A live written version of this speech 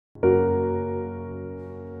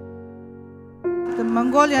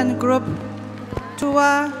Mongolian group,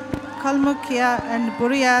 Tuva, Kalmukia, and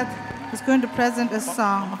Buryat, is going to present a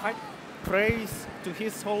song. Praise to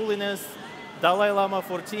His Holiness Dalai Lama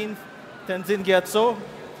 14th, Tenzin Gyatso,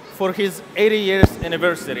 for his 80 years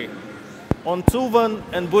anniversary on Tuvan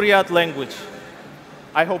and Buryat language.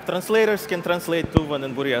 I hope translators can translate Tuvan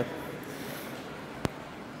and Buryat.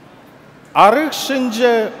 Arık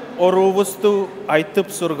şınca oruvustu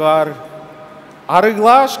aytıp surgar,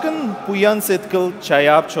 arıglaşkın puyan setkil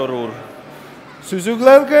çayap çorur.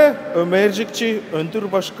 Süzüglerge ömercikçi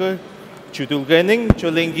öntür başkı, çütülgenin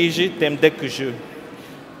çölengiji temdek küçü.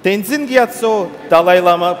 Tenzin Gyatso Dalai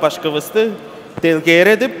Lama başkıvısты,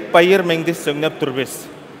 telgere edip bayır mengdi söngнеп türbес.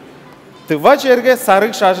 Tıva жерге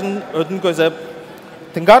sarık şajın ödün közep,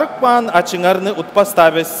 tıngarık bağın açыңарны utpas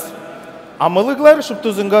табес. Амылыглар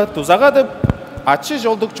шуптузынга тузагадып, ачы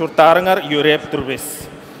жолдук чуртарыңар йөреп турбес.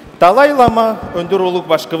 Далай Лама өндүр улук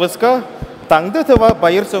башкыбызга таңды тыва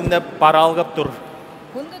байыр сөңнеп пара алгып тур.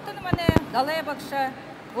 Кундытын мане далай бакша,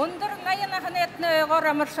 ондыр найына ханетне ойгор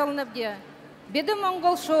амыршылынып де. Беди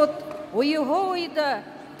монгол шут, уйго уйда,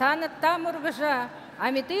 таны тамыргыжа,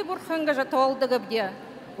 амиты бурхангажа толдыгып де.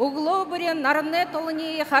 Угло буре нарне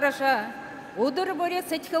толыни хараша, удыр буре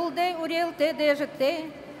сетхилде урелте дежетте.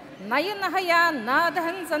 Найын ахая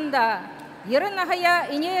надыхын занда, ерін ахая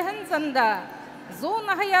инехін занда, зуын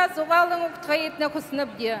ахая зуғалың ұқтқайетіне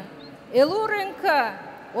күсініп де. Элу рынка,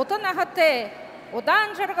 отын ахаты,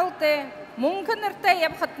 одан жарғылты, мүмкін ұрты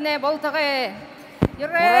епқытыне болтығы.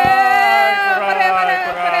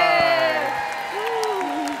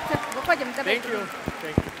 Выходим, давай.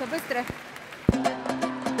 Быстро.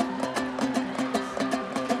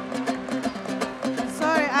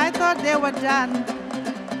 Sorry, I thought they were done.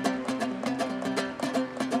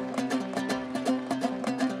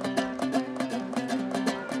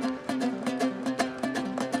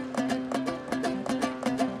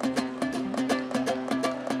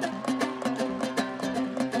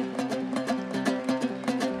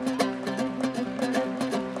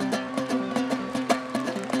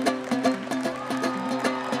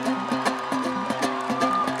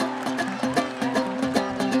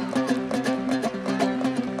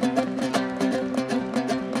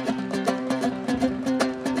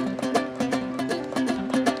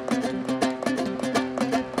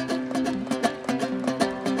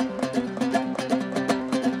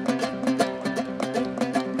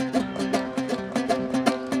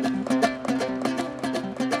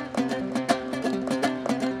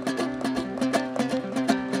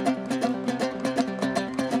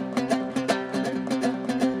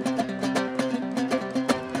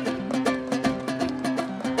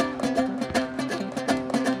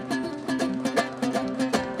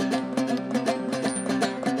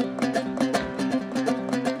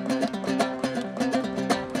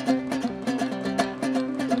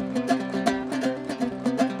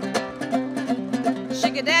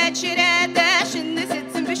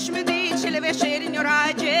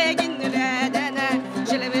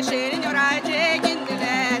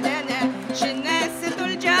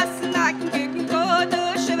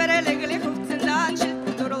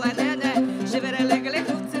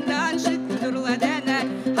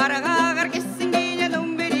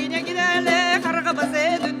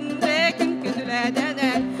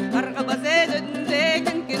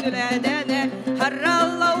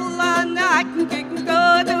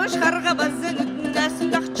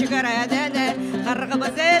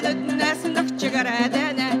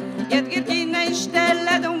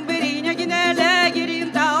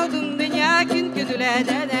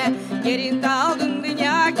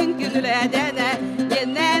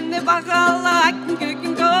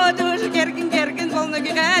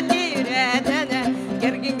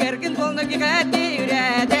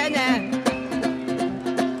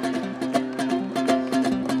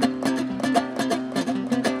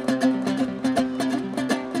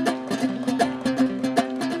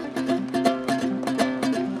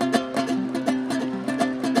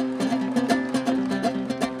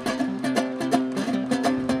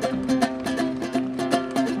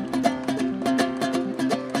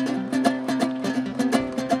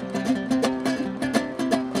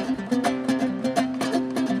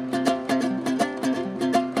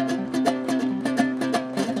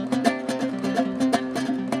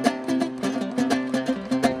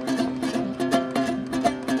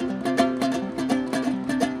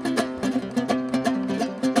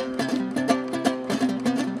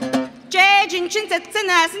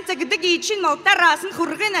 için maltarasın,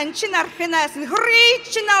 hurgınan için arxınasın, hurri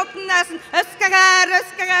için altınasın, öskagar,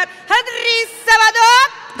 hadri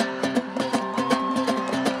savadok.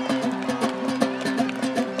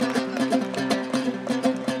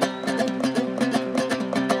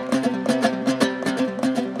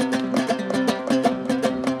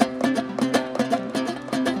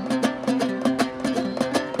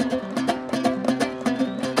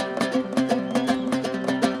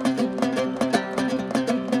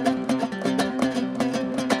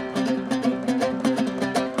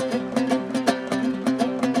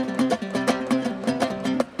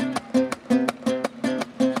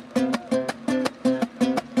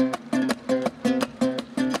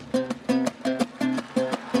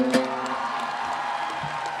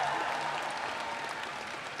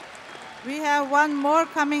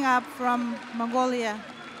 more coming up from Mongolia.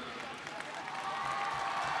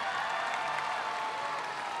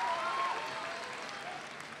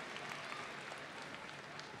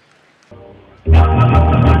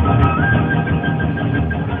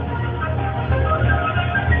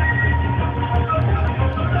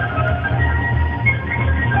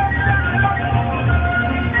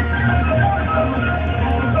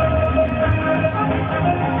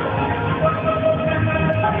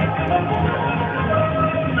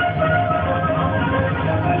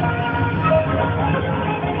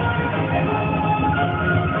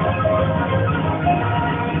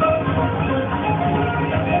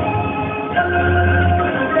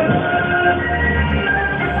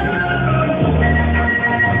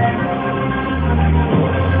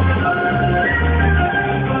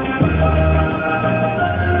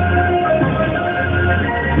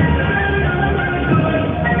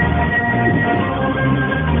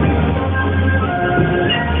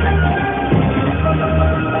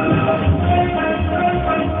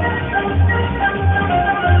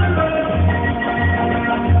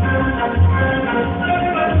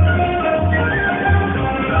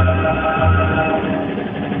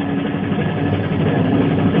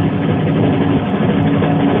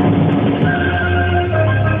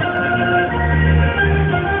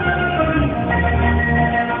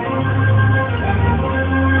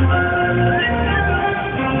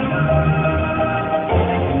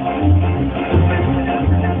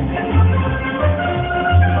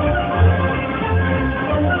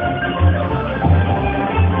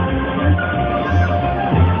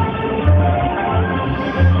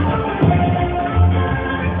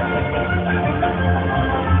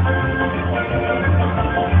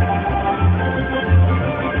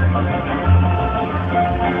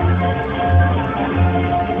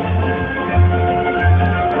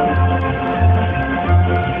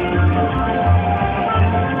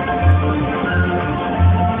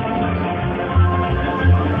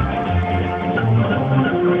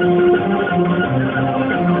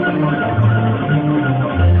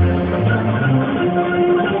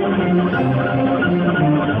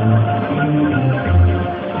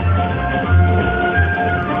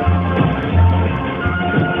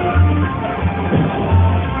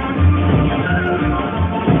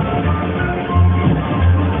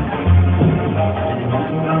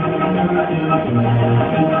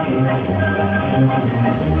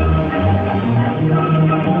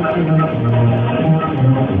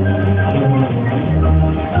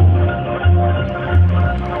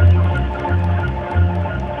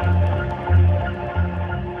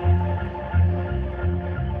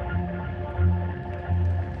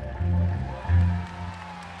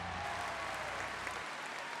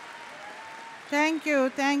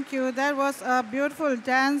 Thank you. That was a beautiful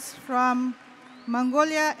dance from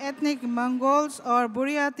Mongolia, ethnic Mongols, or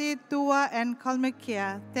Buryati, Tuva, and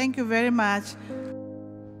Kalmykia. Thank you very much.